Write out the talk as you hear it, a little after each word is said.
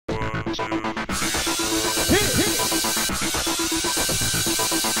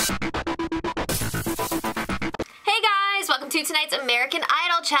tonight's American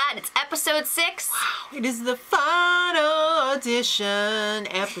Idol chat. It's episode 6. Wow, it is the final audition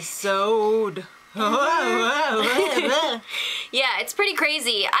episode. Yeah, it's pretty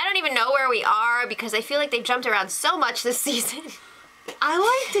crazy. I don't even know where we are because I feel like they've jumped around so much this season. I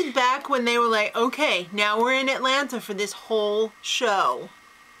liked it back when they were like, okay, now we're in Atlanta for this whole show.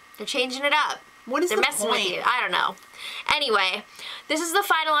 They're changing it up. What is They're the messing point? with you. I don't know. Anyway, this is the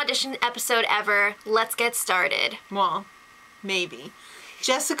final audition episode ever. Let's get started. Well, maybe.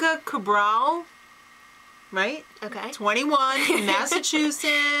 Jessica Cabral, right? Okay. 21, from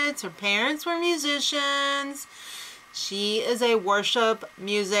Massachusetts. Her parents were musicians. She is a worship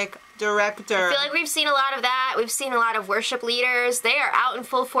music director. I feel like we've seen a lot of that. We've seen a lot of worship leaders. They are out in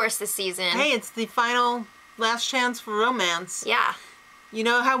full force this season. Hey, it's the final last chance for romance. Yeah. You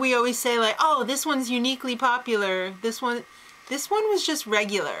know how we always say, like, oh, this one's uniquely popular. This one was just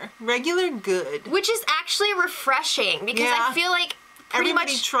regular good. Which is actually refreshing because I feel like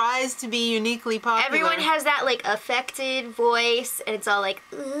everybody tries to be uniquely popular. Everyone has that like affected voice, and it's all like,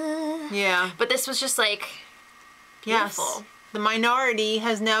 ugh. Yeah. But this was just like beautiful. Yes. The minority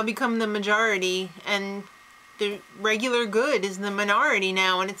has now become the majority, and the regular good is the minority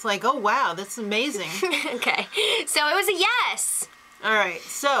now, and it's like, oh wow, that's amazing. Okay, so it was a yes. All right,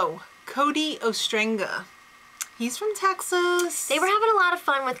 so Cody Ostrenga. He's from Texas. They were having a lot of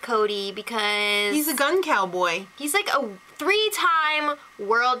fun with Cody because he's a gun cowboy. He's like a 3-time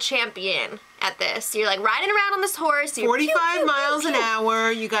world champion at this. You're like riding around on this horse. 45 miles an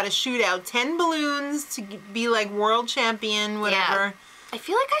hour. You got to shoot out 10 balloons to be like world champion, whatever. Yeah. I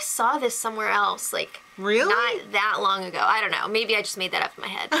feel like I saw this somewhere else, like really? Not that long ago. I don't know. Maybe I just made that up in my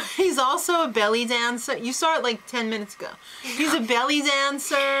head. He's also a belly dancer. You saw it like 10 minutes ago. He's a belly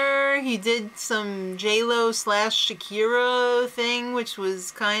dancer. He did some J-Lo / Shakira thing, which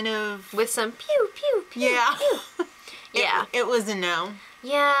was kind of... with some pew, pew, pew, yeah. pew. Yeah. It was a no.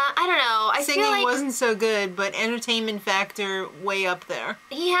 Yeah, I don't know. Singing feel like wasn't so good, but entertainment factor way up there.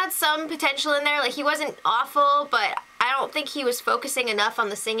 He had some potential in there. Like, he wasn't awful, but I don't think he was focusing enough on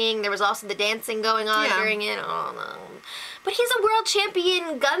the singing. There was also the dancing going on during it. I don't know. But he's a world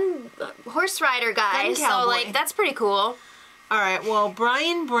champion horse rider guy, so, like, that's pretty cool. All right, well,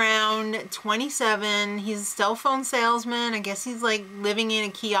 Brian Brown, 27. He's a cell phone salesman. I guess he's, like, living in a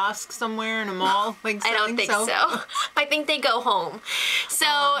kiosk somewhere in a mall. Like, I don't think so. I think they go home.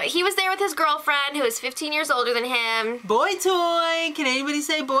 So, he was there with his girlfriend, who is 15 years older than him. Boy toy! Can anybody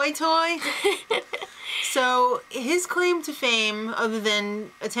say boy toy? So, his claim to fame, other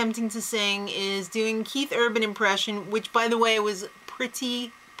than attempting to sing, is doing Keith Urban impression, which, by the way, was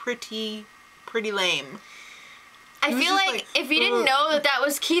pretty lame. I feel like if you didn't know that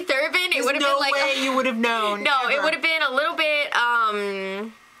was Keith Urban, it would have been like... no way you would have known. No, it would have been a little bit,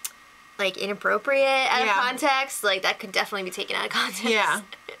 like, inappropriate out of context. Like, that could definitely be taken out of context. Yeah.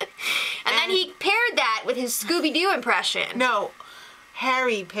 and then he paired that with his Scooby-Doo impression. No,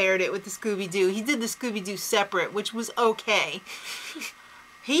 Harry paired it with the Scooby-Doo. He did the Scooby-Doo separate, which was okay.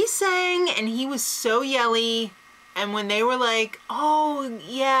 He sang, and he was so yelly. And when they were like, oh,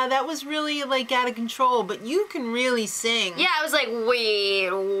 yeah, that was really, like, out of control, but you can really sing. Yeah, I was like, wait,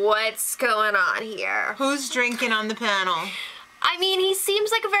 what's going on here? Who's drinking on the panel? I mean, he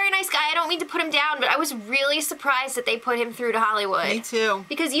seems like a very nice guy. I don't mean to put him down, but I was really surprised that they put him through to Hollywood. Me too.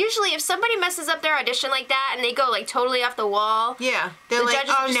 Because usually if somebody messes up their audition like that and they go, like, totally off the wall, yeah, they're the like,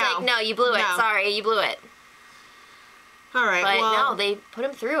 judges oh, are just like, no, you blew it. Sorry, you blew it. All right, but well. no, they put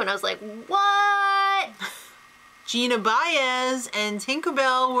him through, and I was like, what? Gina Baez and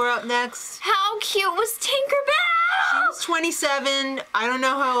Tinkerbell were up next. How cute was Tinkerbell? She was 27. I don't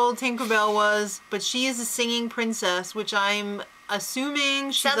know how old Tinkerbell was, but she is a singing princess, which I'm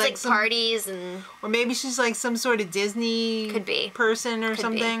assuming she's sounds like parties and... Or maybe she's like some sort of Disney person or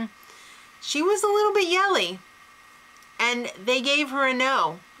something. She was a little bit yelly. And they gave her a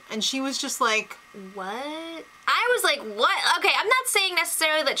no. And she was just like... What? I was like, what? Okay, I'm not saying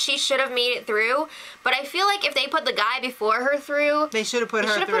necessarily that she should have made it through, but I feel like if they put the guy before her through... They should have put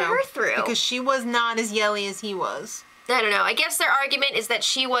her through. Because she was not as yelly as he was. I don't know. I guess their argument is that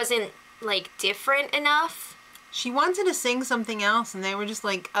she wasn't, like, different enough. She wanted to sing something else, and they were just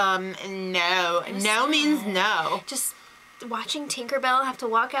like, no. No means no. Just watching Tinkerbell have to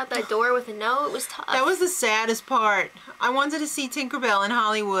walk out that door with a no, it was tough. That was the saddest part. I wanted to see Tinkerbell in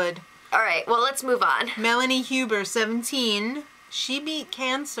Hollywood. All right, well, let's move on. Melanie Huber, 17. She beat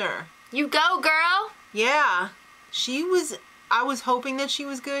cancer. You go, girl. Yeah. I was hoping that she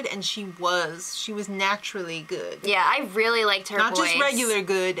was good, and she was. She was naturally good. Yeah, I really liked her voice. Not just regular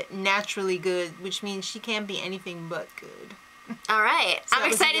good, naturally good, which means she can't be anything but good. All right. So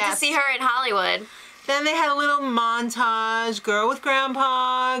I'm excited to see her in Hollywood. Then they had a little montage. Girl with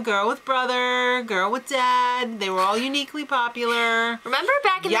grandpa, girl with brother, girl with dad. They were all uniquely popular. Remember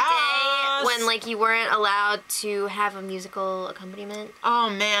back in the day Yes. when like you weren't allowed to have a musical accompaniment? Oh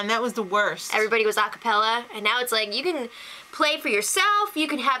man, that was the worst. Everybody was a cappella, and now it's like you can play for yourself, you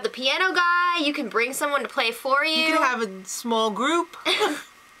can have the piano guy, you can bring someone to play for you. You could have a small group.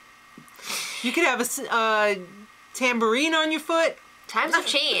 You could have a tambourine on your foot. Times have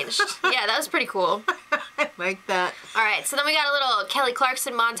changed. Yeah, that was pretty cool. I like that. All right, so then we got a little Kelly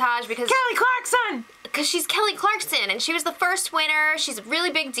Clarkson montage because Kelly Clarkson! she's Kelly Clarkson, and she was the first winner. She's a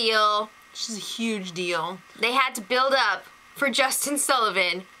really big deal. She's a huge deal. They had to build up for Justin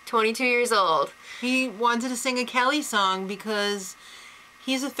Sullivan, 22 years old. He wanted to sing a Kelly song because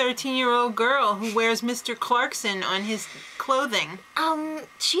he's a 13-year-old girl who wears Mr. Clarkson on his clothing.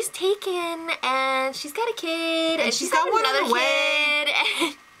 She's taken, and she's got a kid, and she's got one another on the way.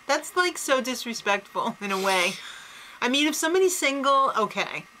 kid. That's like so disrespectful in a way. I mean, if somebody's single,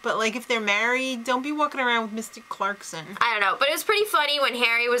 okay. But like if they're married, don't be walking around with Mr. Clarkson. I don't know, but it was pretty funny when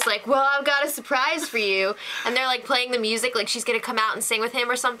Harry was like, well, I've got a surprise for you. And they're like playing the music like she's going to come out and sing with him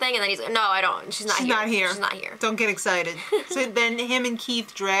or something. And then he's like, no, I don't. She's not here. She's not here. Don't get excited. So then him and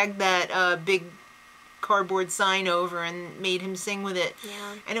Keith dragged that big cardboard sign over and made him sing with it.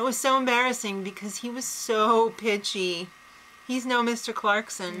 Yeah. And it was so embarrassing because he was so pitchy. He's no Mr.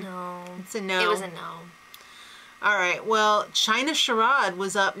 Clarkson. No. It's a no. It was a no. All right, well, China Sherrod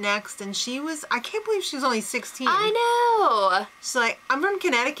was up next, and I can't believe she was only 16. I know. She's like, I'm from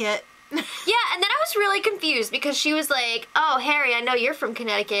Connecticut. Yeah, and then I was really confused because she was like, oh, Harry, I know you're from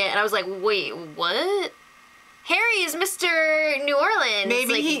Connecticut. And I was like, wait, what? Harry is Mr. New Orleans.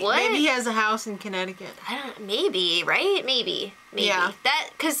 Maybe like, maybe he has a house in Connecticut. I don't, maybe, right? Maybe. Yeah.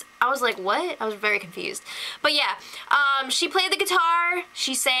 Because I was like, what? I was very confused. But yeah, she played the guitar.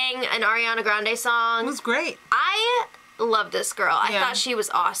 She sang an Ariana Grande song. It was great. I love this girl. I Yeah. thought she was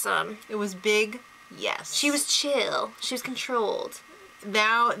awesome. It was big, yes. She was chill. She was controlled.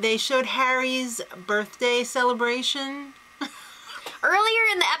 Now, they showed Harry's birthday celebration. Earlier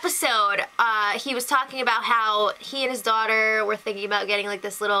in the episode, he was talking about how he and his daughter were thinking about getting like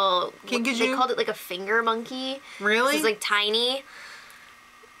this little... Kinkajou? They called it like a finger monkey. Really? It's like tiny.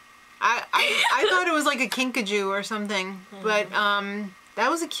 I thought it was like a kinkajou or something, but that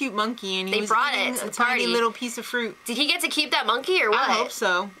was a cute monkey, and he was eating to a the tiny party. little piece of fruit. Did he get to keep that monkey or what? I hope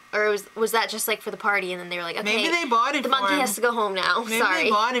so. Or was that just like for the party and then they were like, okay, Maybe they bought it the for him. monkey has to go home now. Maybe Sorry. they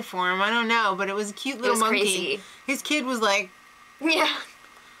bought it for him. I don't know, but it was a cute little was monkey. crazy. His kid was like, Yeah.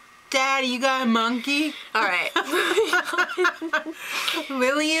 Daddy, you got a monkey? All right.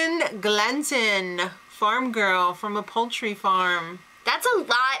 Lillian Glenton, farm girl from a poultry farm. That's a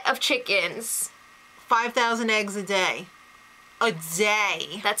lot of chickens. 5,000 eggs a day. A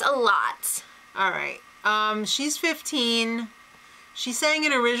day. That's a lot. All right. She's 15. She sang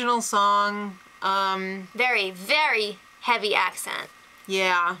an original song. Very, very heavy accent.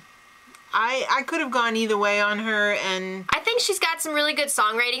 Yeah. I could have gone either way on her, and I think she's got some really good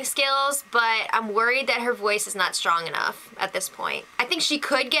songwriting skills, but I'm worried that her voice is not strong enough at this point. I think she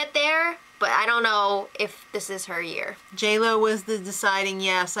could get there, but I don't know if this is her year. J-Lo was the deciding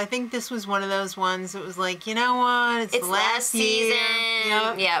yes. I think this was one of those ones that was like, you know what? It's the last season.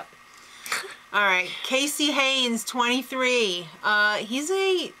 Year. Yep. All right. Casey Haynes, 23. He's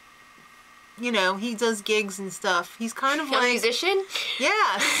a, he does gigs and stuff. He's kind of A like... musician?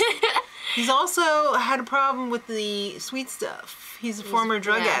 Yes. He's also had a problem with the sweet stuff. He's a former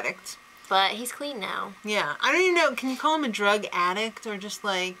drug addict. But he's clean now. Yeah. I don't even know. Can you call him a drug addict or just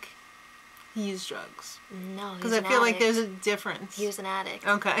like he used drugs? No, Because I feel like there's a difference. He was an addict.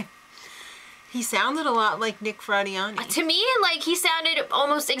 Okay. He sounded a lot like Nick Fradiani. To me, like, he sounded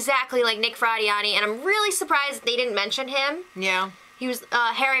almost exactly like Nick Fradiani, and I'm really surprised they didn't mention him. Yeah. He was,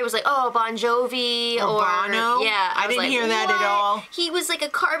 Harry was like, oh, Bon Jovi, or Bono? Yeah. I didn't like, hear that what? at all. He was like a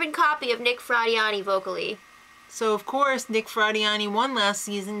carbon copy of Nick Fradiani vocally. So, of course, Nick Fradiani won last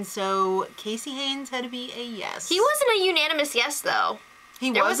season, so Casey Haynes had to be a yes. He wasn't a unanimous yes, though.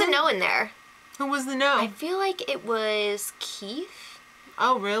 There was a no in there. Who was the no? I feel like it was Keith.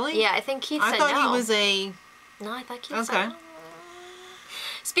 Oh, really? Yeah, I think Keith said no. I thought he was a... No, I thought Keith said no.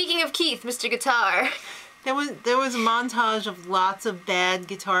 Speaking of Keith, Mr. Guitar. There was a montage of lots of bad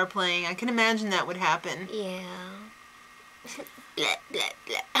guitar playing. I can imagine that would happen. Yeah. Blah, blah,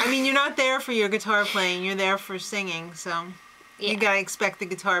 blah. I mean, you're not there for your guitar playing. You're there for singing, so you gotta expect the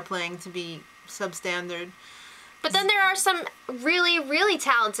guitar playing to be substandard. But then there are some really, really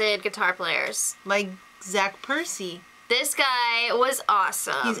talented guitar players. Like Zach Percy. This guy was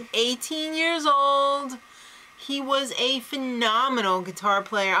awesome. He's 18 years old. He was a phenomenal guitar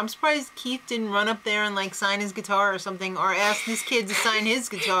player. I'm surprised Keith didn't run up there and like sign his guitar or something, or ask this kid to sign his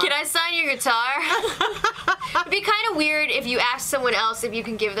guitar. Can I sign your guitar? It'd be kind of weird if you asked someone else if you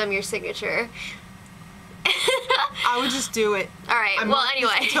can give them your signature. I would just do it. All right. Well,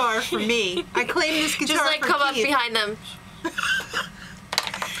 anyway. This guitar for me. I claim this guitar just like for come Keith. up behind them.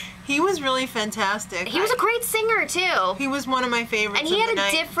 He was really fantastic. He was a great singer too. He was one of my favorites. And he had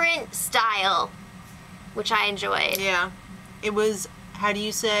a different style, which I enjoyed. Yeah. It was, how do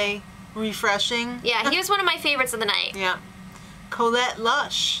you say, refreshing? Yeah, he was one of my favorites of the night. Yeah. Colette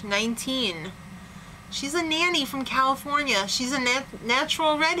Lush, 19. She's a nanny from California. She's a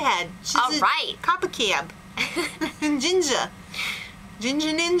natural redhead. She's All right. Copper cab. Ginger. Ginger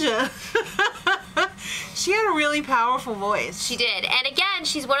Ninja. She had a really powerful voice. She did. And again,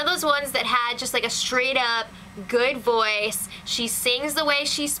 she's one of those ones that had just like a straight up good voice. She sings the way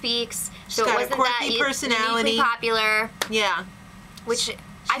she speaks. So She's got it wasn't a quirky that personality. uniquely popular. Yeah. Which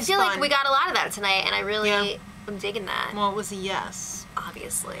I feel fun. like we got a lot of that tonight, and I really am digging that. Well, it was a yes.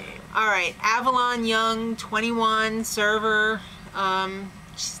 Obviously. All right. Avalon Young, 21, server.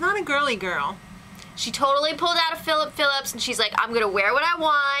 She's not a girly girl. She totally pulled out a Philip Phillips, and she's like, I'm going to wear what I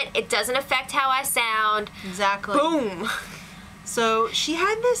want. It doesn't affect how I sound. Exactly. Boom. So she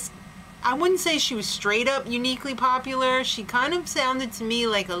had this, I wouldn't say she was straight up uniquely popular. She kind of sounded to me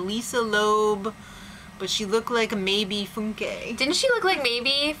like a Lisa Loeb, but she looked like a Maybe Funke. Didn't she look like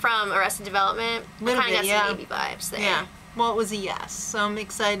Maybe from Arrested Development? I Little kind of bit, got some Maybe vibes there. Yeah. Well, it was a yes, so I'm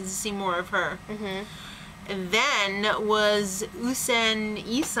excited to see more of her. Mm-hmm. And then was Usen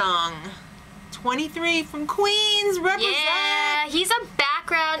Isong, 23 from Queens, represent. Yeah, he's a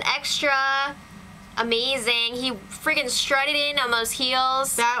background extra. Amazing. He friggin' strutted in on those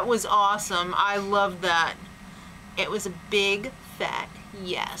heels. That was awesome. I loved that. It was a big, fat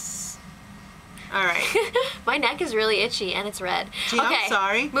yes. All right. My neck is really itchy and it's red. Gee, okay, I'm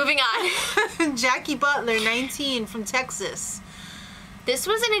sorry. Moving on. Jackie Butler, 19 from Texas. This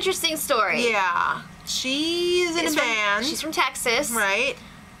was an interesting story. Yeah. She is in a band. She's from Texas. Right.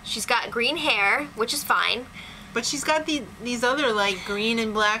 She's got green hair, which is fine. But she's got these other, like, green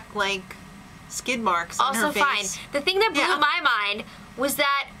and black, like, skid marks on her face. Also fine. The thing that blew my mind was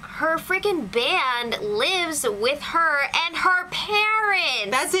that her freaking band lives with her and her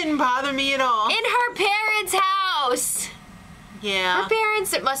parents. That didn't bother me at all. In her parents' house. Yeah. Her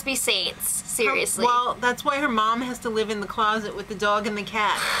parents, it must be saints. Seriously. Well, that's why her mom has to live in the closet with the dog and the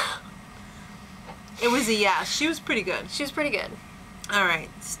cat. It was a yes. She was pretty good. She was pretty good. All right.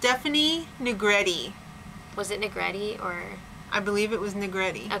 Stephanie Negretti. Was it Negretti or? I believe it was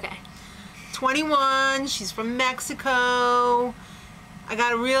Negretti. Okay. 21. She's from Mexico. I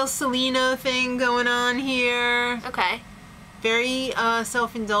got a real Selena thing going on here. Okay. Very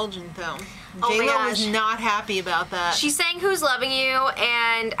self-indulgent, though. Oh my J-Lo gosh. was not happy about that. She sang Who's Loving You,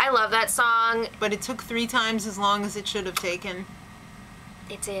 and I love that song. But it took 3 times as long as it should have taken.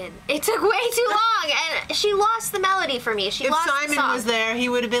 It did. It took way too long, and she lost the melody for me. She lost the If Simon song. was there, he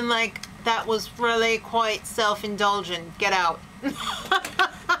would have been like, that was really quite self-indulgent. Get out.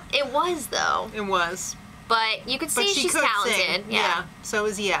 It was, though. It was. But you could see But she she's could talented. sing. Yeah. So it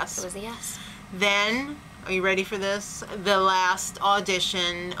was a yes. It was a yes. Then, are you ready for this? The last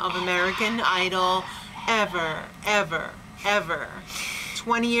audition of American Idol ever, ever, ever.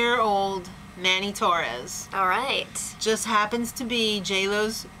 20-year-old Manny Torres. All right. Just happens to be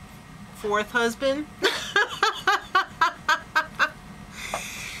J-Lo's 4th husband.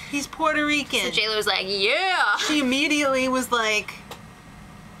 He's Puerto Rican. So J-Lo was like, yeah. She immediately was like,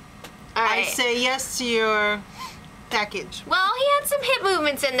 All right. I say yes to your package. Well, he had some hip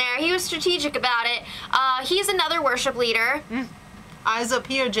movements in there. He was strategic about it. He's another worship leader. Eyes up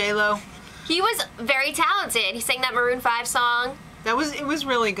here, J-Lo. He was very talented. He sang that Maroon 5 song. It was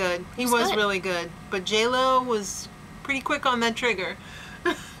really good. He was good. really good. But J-Lo was pretty quick on that trigger.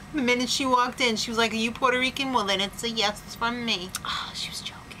 The minute she walked in, she was like, are you Puerto Rican? Well, then it's a yes from me. Oh, she was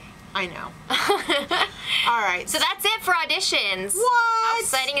joking. I know. All right. So that's it for auditions. What? How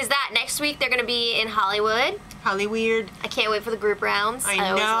exciting is that? Next week they're going to be in Hollywood. Hollyweird. I can't wait for the group rounds. I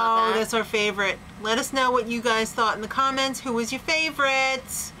always know. love that. That's our favorite. Let us know what you guys thought in the comments. Who was your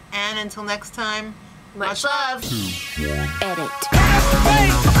favorite? And until next time, Much love. Edit.